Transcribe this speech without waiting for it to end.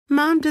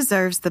Mom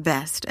deserves the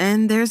best,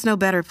 and there's no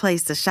better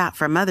place to shop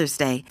for Mother's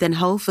Day than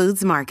Whole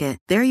Foods Market.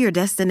 They're your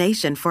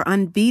destination for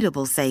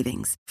unbeatable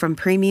savings, from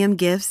premium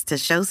gifts to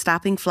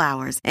show-stopping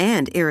flowers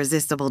and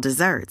irresistible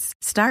desserts.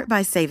 Start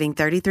by saving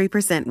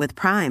 33% with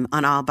Prime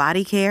on all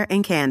body care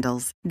and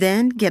candles.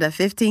 Then get a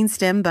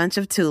 15-stem bunch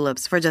of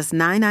tulips for just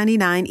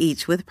 $9.99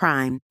 each with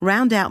Prime.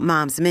 Round out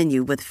Mom's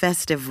menu with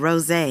festive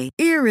rosé,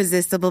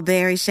 irresistible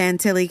berry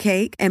chantilly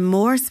cake, and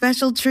more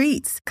special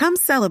treats. Come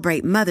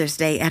celebrate Mother's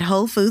Day at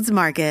Whole Foods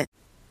Market.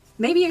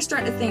 Maybe you're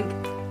starting to think,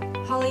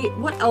 Holly,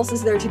 what else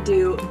is there to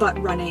do but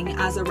running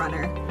as a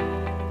runner?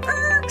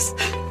 Erks!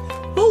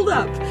 Hold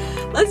up.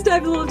 Let's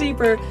dive a little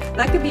deeper.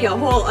 That could be a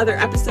whole other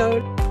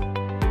episode.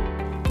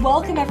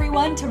 Welcome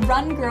everyone to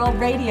Run Girl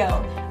Radio.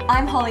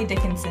 I'm Holly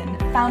Dickinson,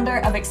 founder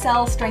of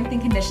Excel Strength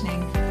and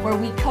Conditioning, where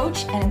we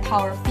coach and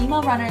empower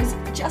female runners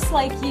just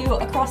like you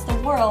across the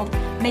world,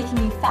 making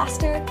you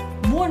faster,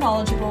 more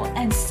knowledgeable,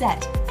 and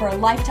set for a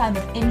lifetime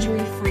of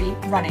injury-free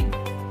running.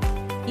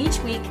 Each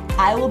week,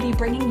 I will be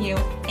bringing you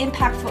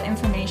impactful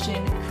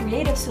information,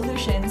 creative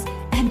solutions,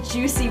 and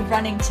juicy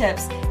running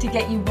tips to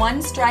get you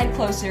one stride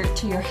closer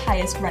to your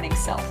highest running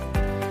self.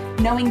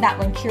 Knowing that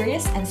when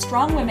curious and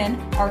strong women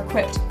are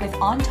equipped with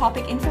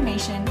on-topic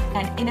information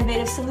and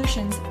innovative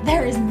solutions,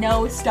 there is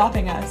no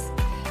stopping us.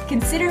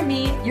 Consider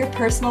me your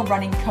personal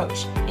running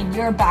coach in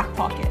your back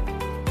pocket.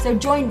 So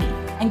join me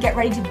and get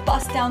ready to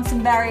bust down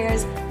some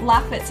barriers,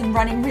 laugh at some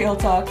running real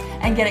talk,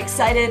 and get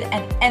excited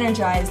and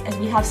energized as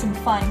we have some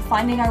fun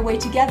finding our way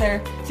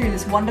together through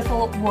this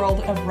wonderful world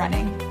of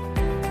running.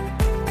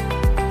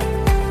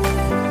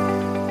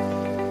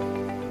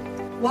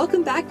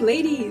 Welcome back,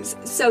 ladies.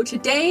 So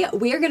today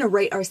we are going to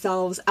rate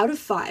ourselves out of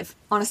 5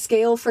 on a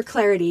scale for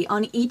clarity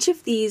on each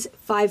of these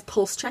 5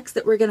 pulse checks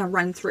that we're going to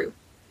run through.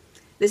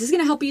 This is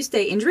going to help you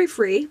stay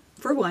injury-free,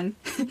 for one,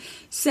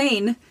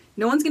 sane,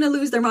 no one's going to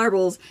lose their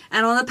marbles,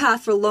 and on the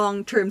path for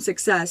long-term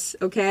success,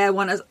 okay? I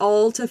want us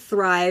all to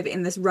thrive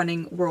in this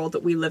running world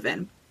that we live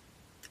in.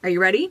 Are you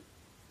ready?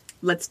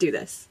 Let's do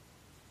this.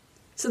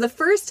 So the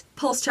first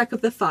pulse check of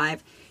the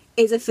 5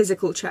 is a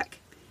physical check.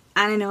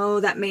 And I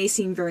know that may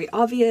seem very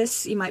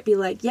obvious. You might be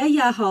like,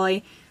 yeah,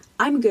 Holly,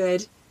 I'm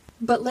good.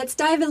 But let's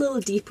dive a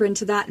little deeper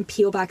into that and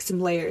peel back some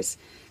layers.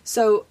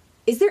 So,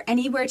 is there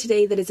anywhere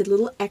today that is a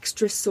little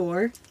extra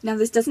sore? Now,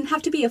 this doesn't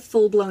have to be a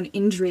full-blown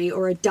injury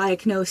or a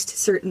diagnosed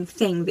certain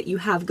thing that you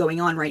have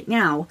going on right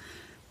now,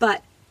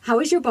 but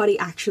how is your body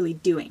actually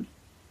doing?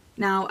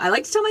 Now, I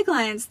like to tell my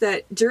clients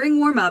that during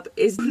warm-up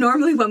is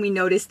normally when we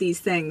notice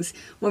these things,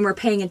 when we're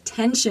paying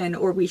attention,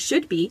 or we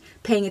should be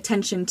paying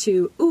attention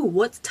to,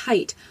 what's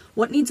tight?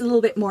 What needs a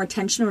little bit more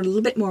attention or a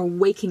little bit more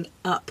waking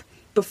up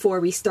before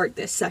we start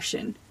this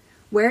session?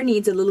 Where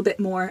needs a little bit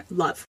more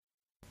love?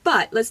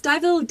 But let's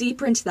dive a little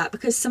deeper into that,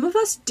 because some of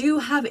us do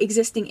have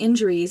existing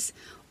injuries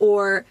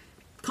or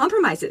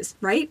compromises,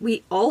 right?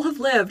 We all have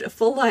lived a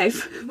full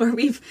life where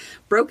we've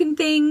broken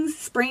things,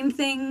 sprained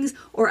things,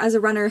 or as a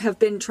runner have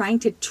been trying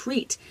to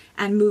treat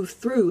and move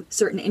through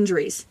certain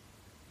injuries.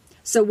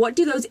 So what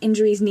do those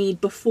injuries need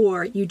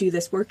before you do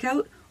this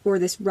workout or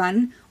this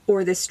run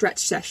or this stretch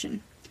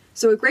session?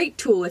 So a great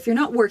tool, if you're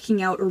not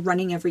working out or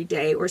running every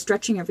day or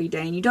stretching every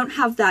day and you don't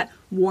have that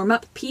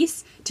warm-up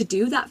piece to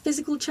do that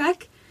physical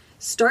check,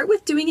 start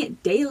with doing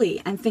it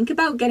daily and think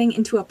about getting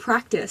into a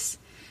practice.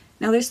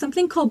 Now there's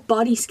something called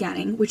body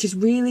scanning, which is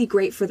really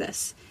great for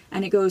this.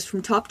 And it goes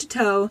from top to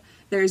toe.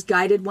 There's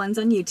guided ones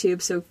on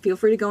YouTube, so feel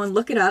free to go and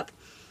look it up.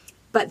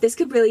 But this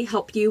could really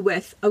help you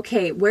with,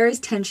 okay, where is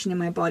tension in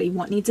my body?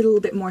 What needs a little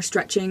bit more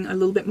stretching, a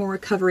little bit more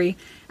recovery,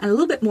 and a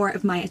little bit more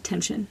of my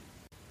attention?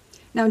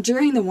 Now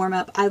during the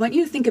warm-up, I want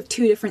you to think of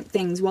 2 different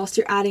things whilst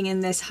you're adding in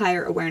this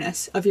higher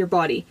awareness of your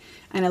body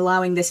and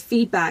allowing this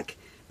feedback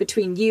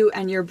between you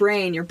and your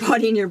brain, your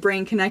body and your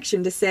brain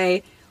connection to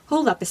say,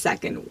 hold up a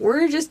second,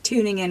 we're just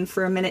tuning in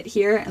for a minute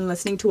here and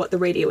listening to what the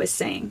radio is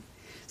saying.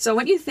 So I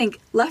want you to think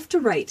left to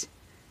right.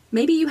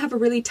 Maybe you have a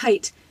really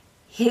tight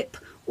hip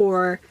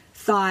or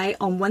thigh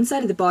on one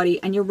side of the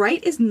body and your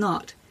right is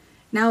not.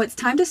 Now it's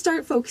time to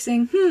start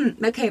focusing,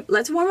 okay,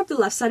 let's warm up the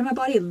left side of my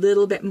body a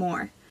little bit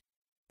more.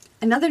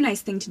 Another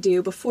nice thing to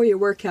do before your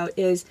workout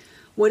is,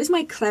 what is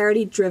my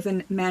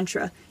clarity-driven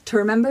mantra? To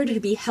remember to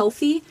be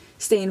healthy,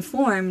 stay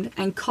informed,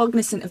 and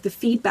cognizant of the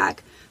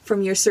feedback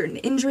from your certain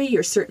injury,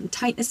 your certain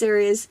tightness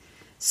areas,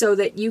 so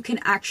that you can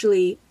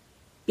actually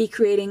be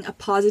creating a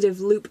positive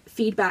loop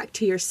feedback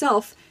to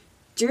yourself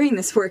during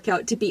this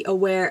workout to be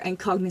aware and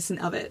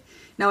cognizant of it.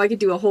 Now I could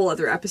do a whole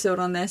other episode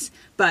on this,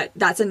 but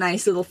that's a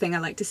nice little thing I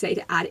like to say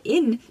to add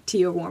in to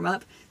your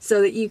warm-up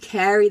so that you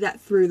carry that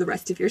through the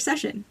rest of your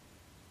session.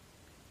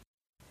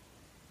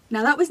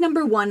 Now that was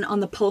number 1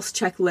 on the pulse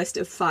check list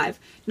of 5.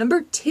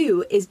 Number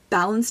 2 is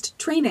balanced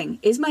training.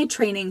 Is my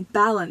training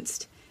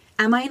balanced?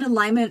 Am I in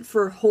alignment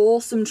for a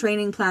wholesome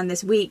training plan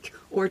this week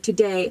or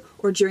today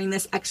or during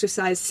this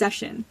exercise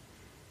session?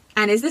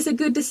 And is this a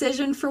good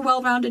decision for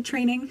well-rounded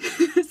training?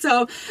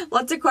 So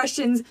lots of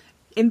questions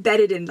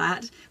embedded in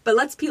that, but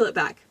let's peel it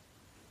back.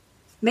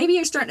 Maybe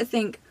you're starting to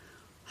think,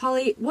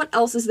 Holly, what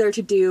else is there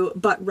to do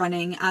but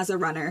running as a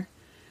runner?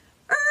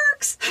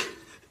 Erks!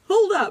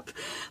 up.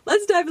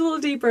 Let's dive a little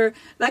deeper.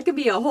 That could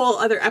be a whole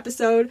other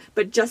episode,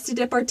 but just to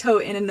dip our toe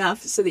in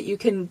enough so that you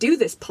can do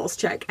this pulse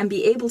check and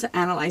be able to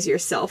analyze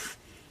yourself.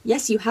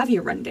 Yes, you have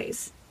your run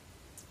days.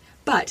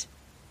 But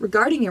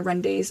regarding your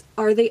run days,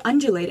 are they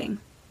undulating?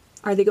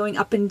 Are they going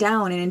up and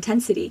down in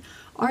intensity?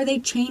 Are they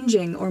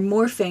changing or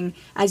morphing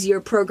as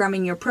you're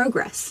programming your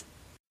progress?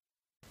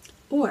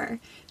 Or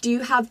do you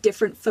have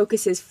different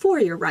focuses for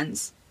your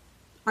runs?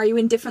 Are you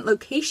in different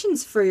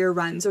locations for your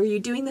runs? Or are you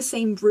doing the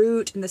same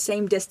route and the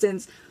same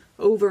distance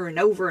over and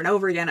over and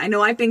over again? I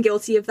know I've been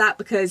guilty of that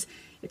because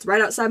it's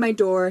right outside my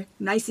door,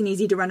 nice and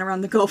easy to run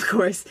around the golf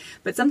course.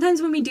 But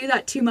sometimes when we do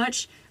that too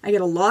much, I get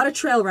a lot of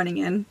trail running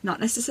in, not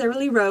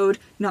necessarily road,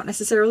 not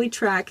necessarily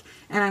track,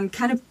 and I'm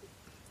kind of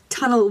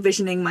tunnel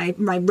visioning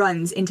my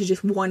runs into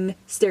just one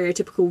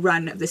stereotypical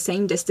run of the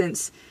same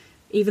distance,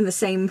 even the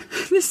same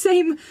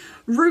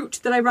route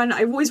that I run.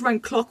 I always run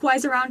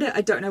clockwise around it.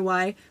 I don't know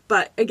why.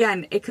 But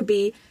again, it could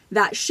be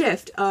that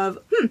shift of,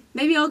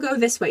 maybe I'll go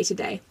this way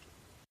today.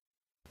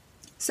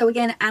 So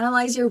again,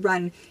 analyze your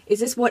run. Is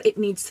this what it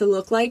needs to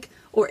look like?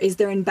 Or is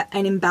there an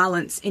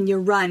imbalance in your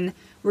run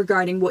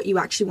regarding what you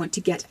actually want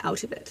to get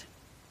out of it?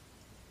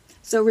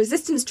 So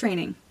resistance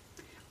training.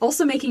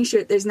 Also making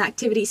sure that there's an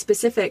activity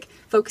specific,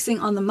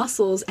 focusing on the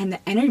muscles and the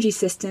energy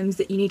systems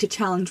that you need to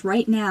challenge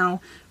right now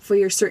for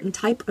your certain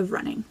type of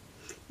running.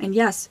 And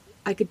yes,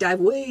 I could dive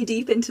way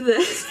deep into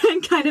this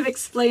and kind of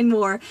explain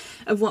more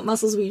of what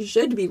muscles we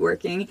should be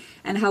working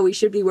and how we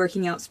should be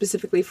working out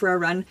specifically for our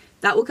run.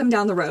 That will come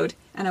down the road,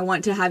 and I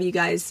want to have you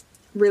guys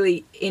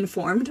really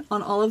informed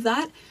on all of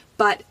that.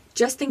 But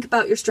just think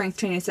about your strength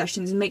training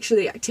sessions and make sure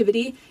the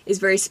activity is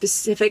very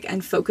specific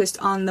and focused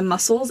on the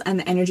muscles and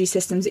the energy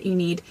systems that you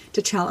need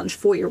to challenge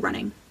for your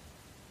running.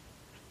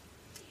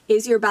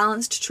 Is your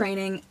balanced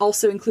training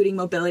also including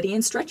mobility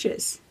and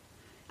stretches?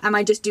 Am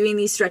I just doing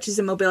these stretches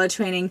and mobility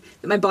training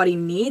that my body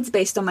needs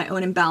based on my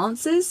own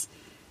imbalances?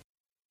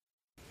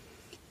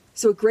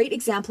 So a great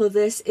example of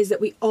this is that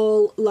we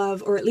all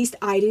love, or at least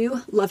I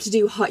do, love to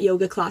do hot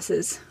yoga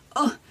classes.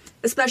 Oh,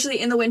 especially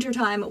in the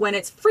wintertime when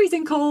it's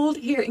freezing cold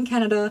here in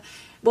Canada.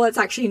 Well, it's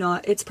actually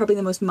not. It's probably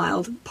the most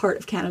mild part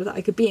of Canada that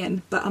I could be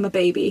in, but I'm a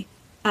baby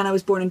and I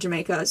was born in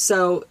Jamaica.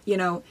 So,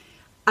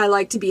 I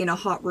like to be in a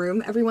hot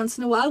room every once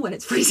in a while when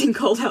it's freezing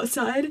cold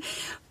outside.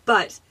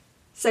 But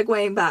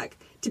segueing back,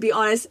 to be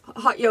honest,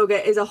 hot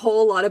yoga is a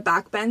whole lot of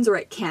back bends, or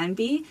it can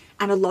be,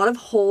 and a lot of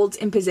holds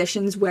in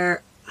positions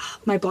where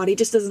my body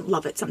just doesn't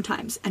love it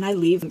sometimes, and I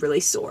leave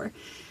really sore.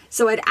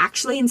 So I'd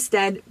actually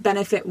instead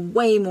benefit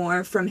way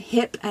more from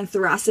hip and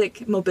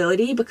thoracic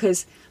mobility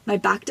because my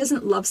back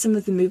doesn't love some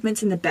of the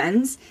movements and the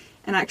bends.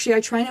 And actually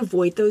I try and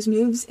avoid those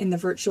moves in the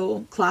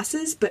virtual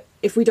classes. But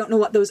if we don't know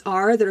what those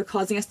are that are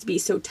causing us to be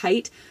so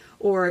tight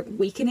or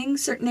weakening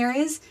certain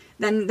areas,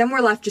 then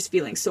we're left just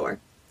feeling sore.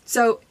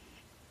 So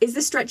is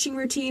the stretching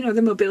routine or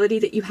the mobility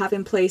that you have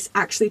in place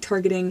actually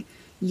targeting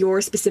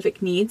your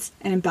specific needs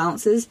and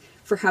imbalances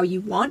for how you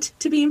want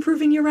to be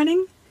improving your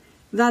running?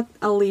 That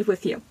I'll leave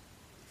with you.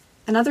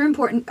 Another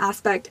important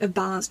aspect of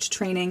balanced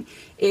training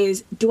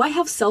is, do I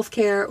have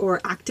self-care or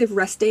active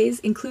rest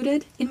days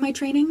included in my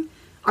training?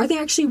 Are they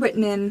actually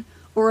written in,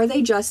 or are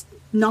they just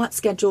not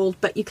scheduled,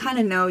 but you kind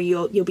of know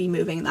you'll be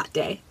moving that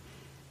day?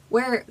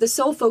 Where the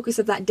sole focus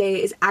of that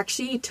day is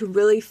actually to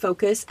really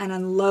focus and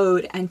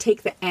unload and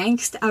take the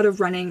angst out of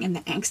running and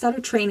the angst out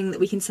of training that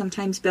we can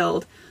sometimes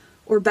build,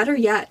 or better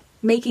yet,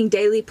 making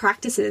daily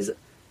practices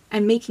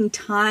and making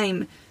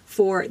time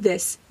for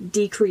this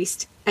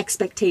decreased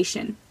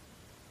expectation.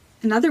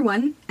 Another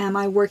one, am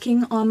I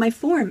working on my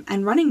form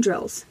and running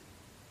drills?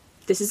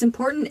 This is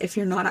important if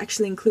you're not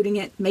actually including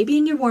it, maybe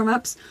in your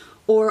warm-ups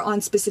or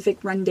on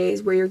specific run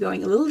days where you're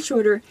going a little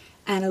shorter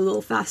and a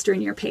little faster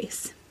in your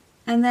pace.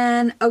 And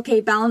then,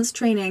 okay, balanced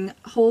training,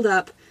 hold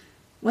up.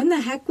 When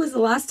the heck was the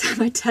last time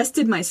I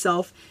tested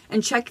myself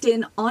and checked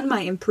in on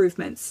my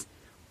improvements?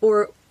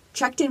 Or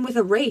checked in with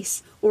a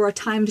race or a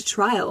timed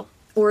trial?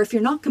 Or if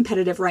you're not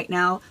competitive right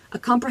now, a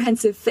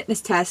comprehensive fitness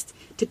test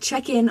to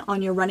check in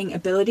on your running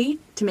ability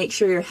to make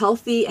sure you're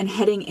healthy and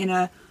heading in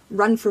a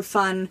run for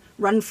fun,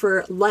 run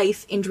for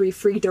life,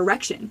 injury-free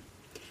direction.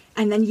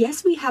 And then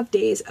yes, we have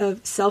days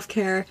of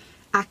self-care,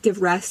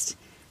 active rest,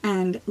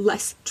 and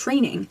less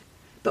training.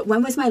 But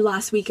when was my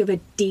last week of a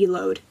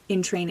deload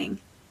in training?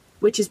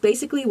 Which is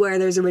basically where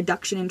there's a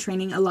reduction in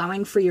training,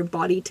 allowing for your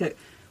body to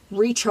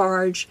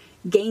recharge,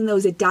 gain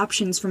those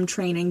adaptions from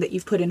training that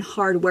you've put in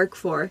hard work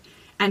for,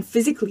 and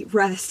physically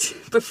rest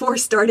before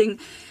starting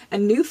a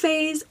new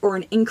phase or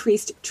an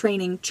increased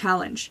training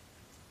challenge.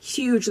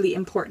 Hugely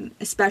important,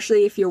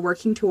 especially if you're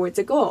working towards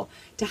a goal,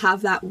 to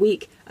have that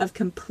week of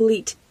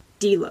complete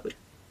deload.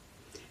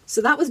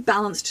 So that was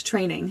balanced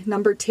training,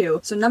 number 2.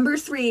 So number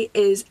 3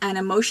 is an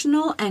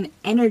emotional and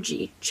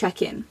energy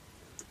check-in.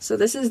 So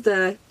this is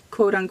the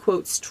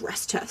quote-unquote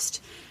stress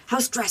test. How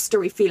stressed are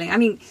we feeling? I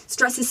mean,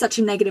 stress is such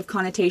a negative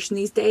connotation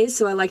these days,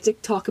 so I like to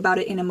talk about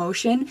it in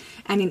emotion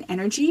and in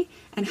energy,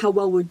 and how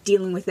well we're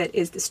dealing with it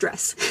is the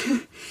stress.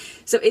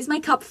 So is my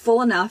cup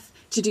full enough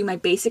to do my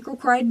basic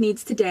required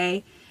needs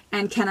today,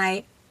 and can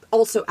I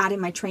also add in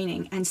my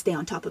training and stay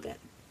on top of it.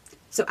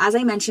 So as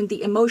I mentioned,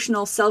 the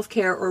emotional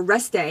self-care or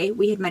rest day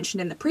we had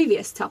mentioned in the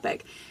previous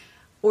topic,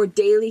 or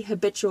daily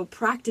habitual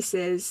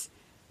practices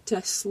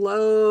to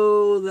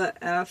slow the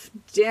F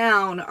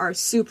down are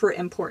super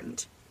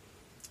important.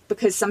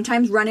 Because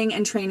sometimes running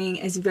and training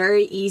is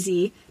very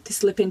easy to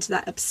slip into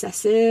that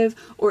obsessive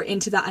or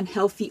into that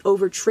unhealthy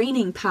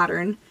overtraining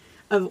pattern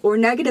or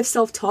negative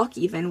self-talk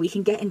even. We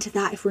can get into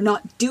that if we're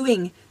not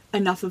doing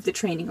enough of the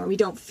training or we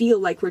don't feel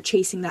like we're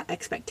chasing that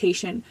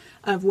expectation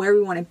of where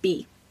we want to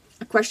be.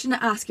 A question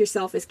to ask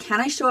yourself is,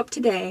 can I show up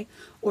today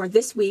or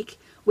this week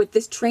with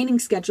this training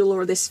schedule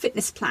or this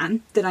fitness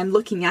plan that I'm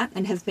looking at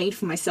and have made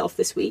for myself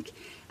this week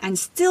and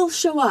still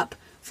show up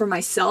for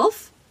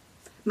myself,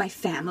 my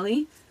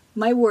family,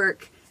 my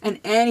work, and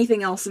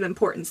anything else of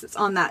importance that's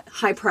on that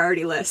high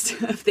priority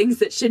list of things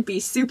that should be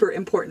super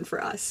important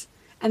for us?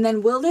 And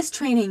then will this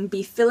training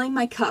be filling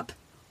my cup,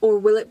 or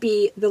will it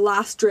be the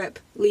last drip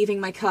leaving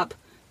my cup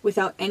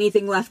without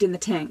anything left in the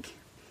tank?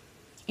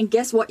 And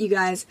guess what, you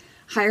guys?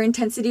 Higher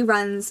intensity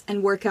runs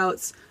and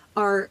workouts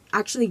are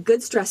actually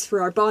good stress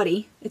for our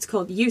body. It's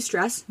called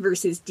eustress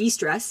versus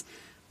de-stress.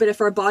 But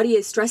if our body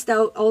is stressed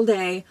out all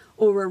day,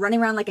 or we're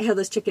running around like a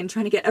headless chicken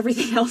trying to get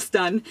everything else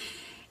done,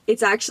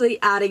 it's actually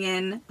adding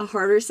in a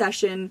harder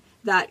session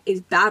that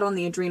is bad on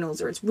the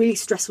adrenals, or it's really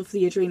stressful for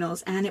the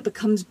adrenals, and it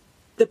becomes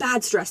the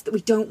bad stress that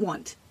we don't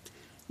want.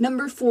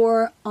 Number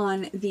 4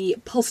 on the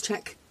pulse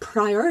check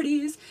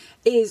priorities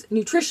is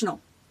nutritional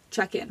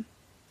check-in.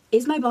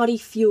 Is my body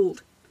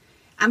fueled?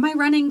 Am I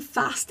running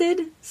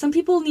fasted? Some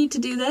people need to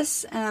do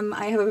this.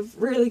 I have a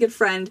really good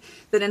friend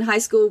that in high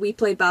school we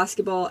played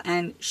basketball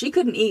and she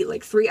couldn't eat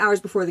like 3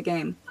 hours before the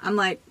game. I'm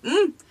like,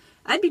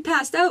 I'd be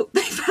passed out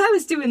if I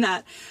was doing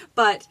that.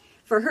 But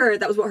for her,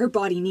 that was what her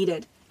body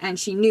needed. And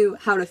she knew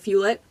how to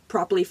fuel it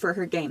properly for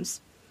her games.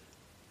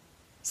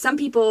 Some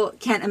people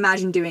can't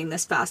imagine doing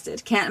this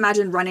fasted, can't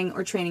imagine running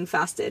or training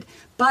fasted.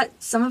 But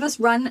some of us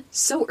run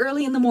so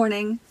early in the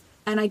morning,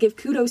 and I give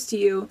kudos to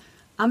you.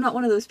 I'm not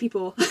one of those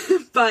people,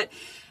 but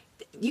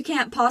you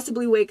can't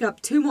possibly wake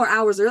up 2 more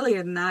hours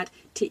earlier than that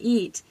to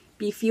eat,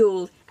 be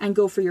fueled, and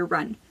go for your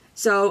run.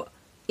 So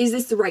is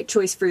this the right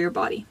choice for your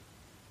body?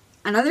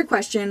 Another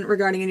question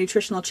regarding a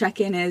nutritional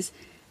check-in is,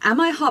 am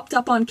I hopped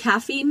up on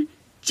caffeine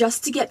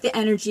just to get the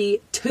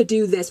energy to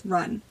do this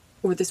run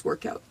or this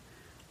workout?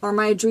 Are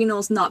my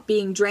adrenals not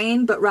being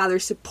drained, but rather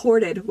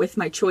supported with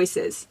my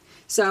choices?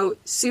 So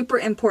super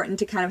important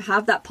to kind of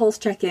have that pulse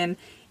check-in.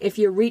 If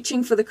you're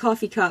reaching for the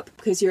coffee cup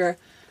because you're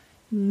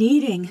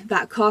needing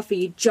that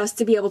coffee just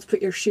to be able to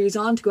put your shoes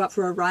on to go out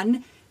for a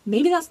run,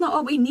 maybe that's not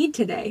what we need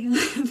today.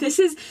 This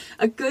is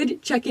a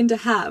good check-in to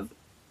have.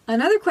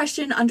 Another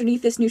question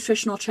underneath this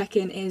nutritional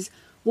check-in is,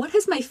 what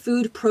has my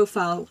food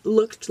profile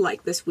looked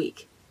like this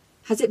week?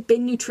 Has it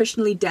been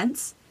nutritionally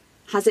dense?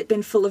 Has it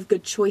been full of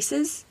good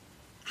choices?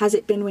 Has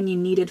it been when you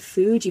needed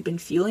food, you've been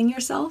fueling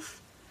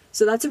yourself?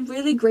 So that's a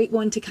really great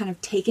one to kind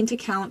of take into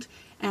account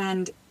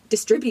and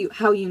distribute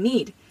how you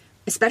need,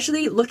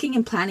 especially looking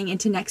and planning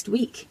into next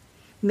week.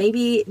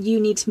 Maybe you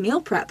need to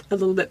meal prep a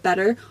little bit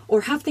better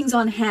or have things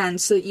on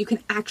hand so that you can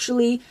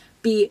actually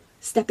be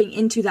stepping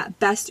into that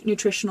best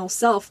nutritional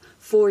self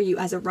for you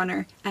as a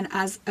runner and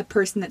as a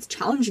person that's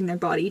challenging their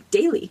body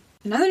daily.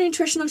 Another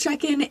nutritional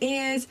check-in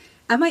is,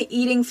 am I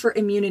eating for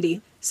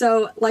immunity?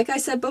 So like I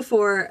said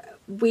before,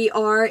 we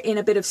are in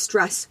a bit of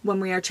stress when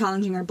we are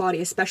challenging our body,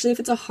 especially if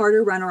it's a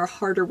harder run or a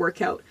harder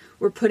workout.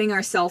 We're putting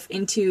ourselves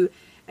into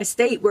a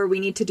state where we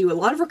need to do a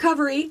lot of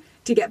recovery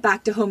to get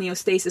back to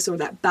homeostasis or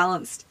that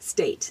balanced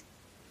state.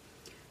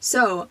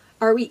 So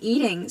are we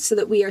eating so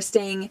that we are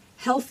staying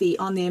healthy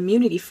on the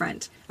immunity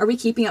front? Are we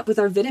keeping up with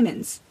our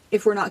vitamins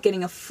if we're not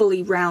getting a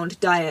fully round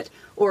diet,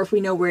 or if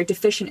we know we're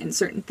deficient in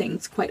certain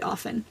things quite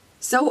often?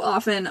 So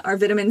often our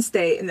vitamins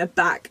stay in the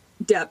back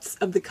depths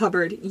of the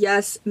cupboard,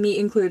 yes, me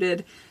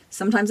included.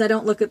 Sometimes I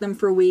don't look at them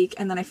for a week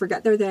and then I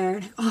forget they're there.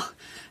 And I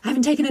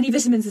haven't taken any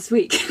vitamins this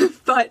week.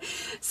 But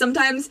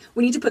sometimes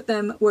we need to put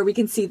them where we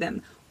can see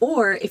them.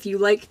 Or if you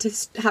like to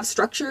have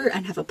structure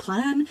and have a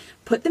plan,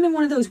 put them in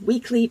one of those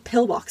weekly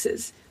pill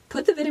boxes.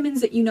 Put the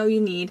vitamins that you know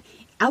you need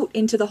out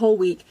into the whole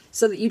week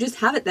so that you just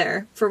have it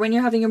there for when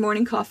you're having your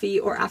morning coffee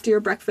or after your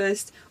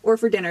breakfast or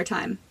for dinner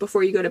time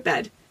before you go to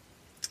bed.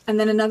 And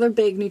then another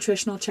big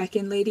nutritional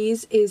check-in,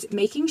 ladies, is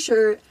making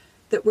sure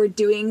that we're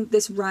doing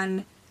this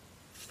run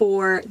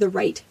for the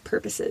right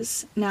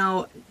purposes.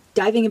 Now,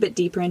 diving a bit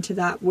deeper into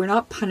that, we're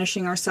not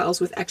punishing ourselves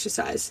with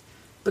exercise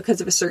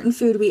because of a certain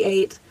food we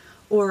ate,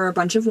 or a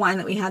bunch of wine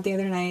that we had the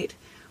other night,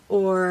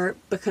 or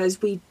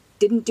because we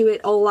didn't do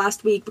it all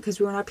last week because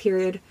we were on our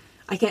period.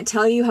 I can't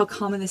tell you how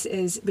common this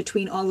is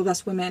between all of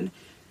us women.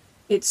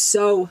 It's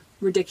so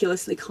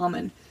ridiculously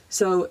common.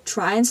 So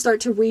try and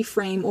start to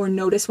reframe or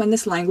notice when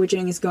this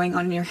languaging is going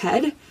on in your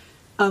head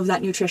of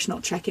that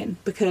nutritional check-in,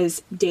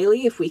 because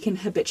daily, if we can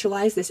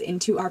habitualize this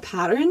into our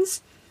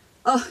patterns,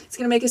 it's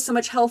going to make us so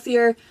much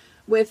healthier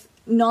with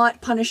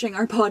not punishing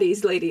our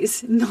bodies,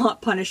 ladies,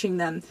 not punishing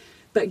them,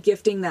 but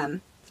gifting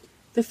them.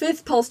 The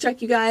 5th pulse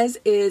check, you guys,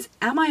 is,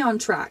 am I on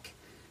track?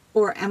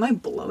 Or am I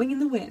blowing in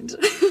the wind?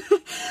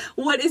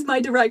 What is my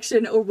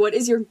direction, or what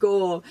is your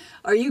goal?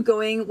 Are you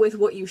going with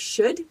what you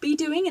should be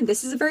doing? And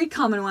this is a very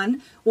common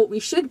one, what we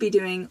should be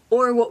doing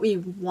or what we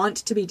want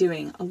to be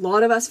doing. A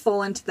lot of us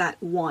fall into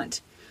that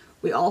want.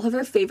 We all have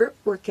our favorite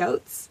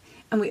workouts,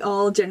 and we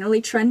all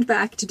generally trend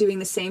back to doing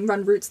the same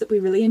run routes that we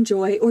really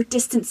enjoy, or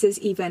distances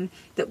even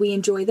that we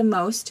enjoy the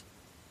most.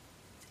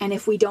 And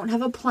if we don't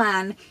have a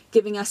plan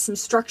giving us some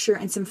structure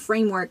and some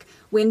framework,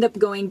 we end up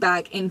going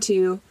back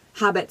into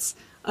habits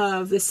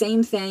of the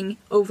same thing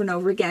over and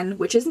over again,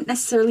 which isn't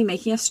necessarily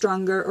making us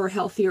stronger or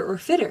healthier or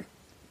fitter.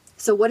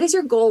 So what is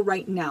your goal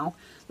right now?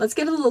 Let's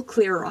get a little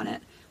clearer on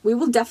it. We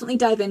will definitely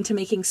dive into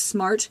making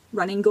smart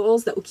running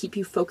goals that will keep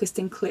you focused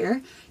and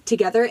clear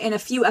together in a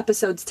few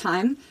episodes'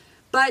 time.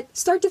 But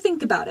start to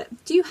think about it.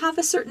 Do you have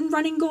a certain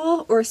running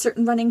goal or a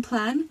certain running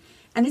plan?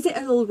 And is it a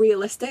little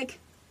realistic?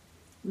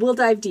 We'll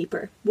dive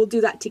deeper. We'll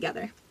do that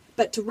together.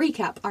 But to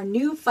recap, our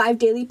new 5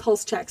 daily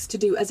pulse checks to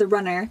do as a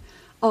runner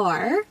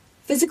are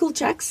physical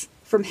checks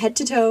from head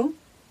to toe,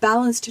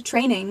 balanced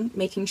training,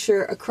 making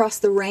sure across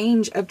the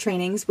range of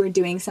trainings we're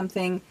doing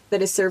something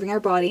that is serving our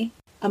body,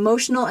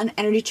 emotional and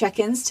energy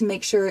check-ins to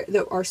make sure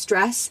that our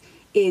stress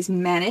is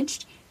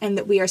managed and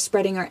that we are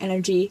spreading our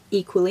energy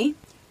equally,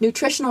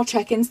 nutritional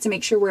check-ins to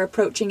make sure we're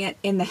approaching it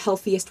in the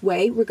healthiest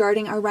way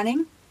regarding our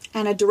running,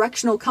 and a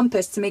directional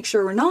compass to make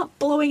sure we're not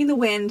blowing in the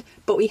wind,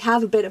 but we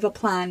have a bit of a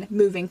plan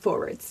moving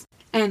forwards.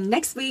 And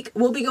next week,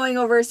 we'll be going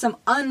over some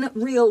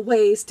unreal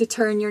ways to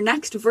turn your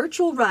next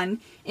virtual run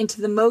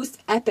into the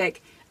most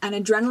epic and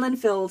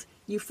adrenaline-filled,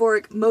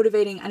 euphoric,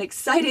 motivating, and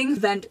exciting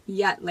event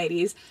yet,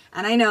 ladies.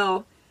 And I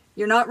know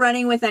you're not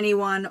running with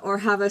anyone or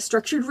have a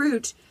structured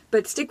route,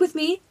 but stick with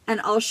me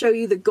and I'll show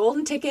you the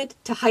golden ticket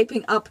to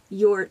hyping up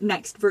your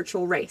next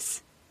virtual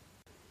race.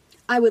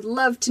 I would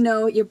love to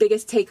know your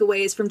biggest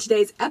takeaways from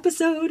today's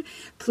episode.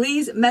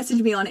 Please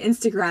message me on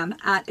Instagram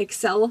at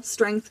Excel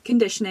Strength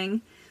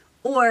Conditioning,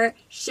 or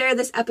share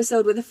this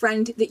episode with a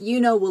friend that you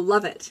know will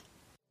love it.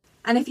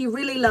 And if you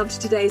really loved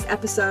today's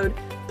episode,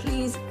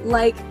 please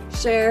like,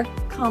 share,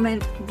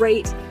 comment,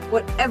 rate,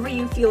 whatever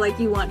you feel like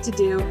you want to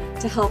do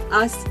to help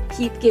us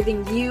keep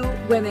giving you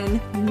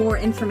women more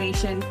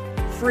information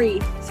free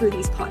through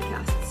these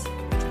podcasts.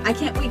 I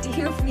can't wait to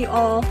hear from you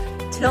all.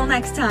 Till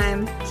next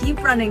time,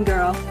 keep running,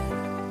 girl.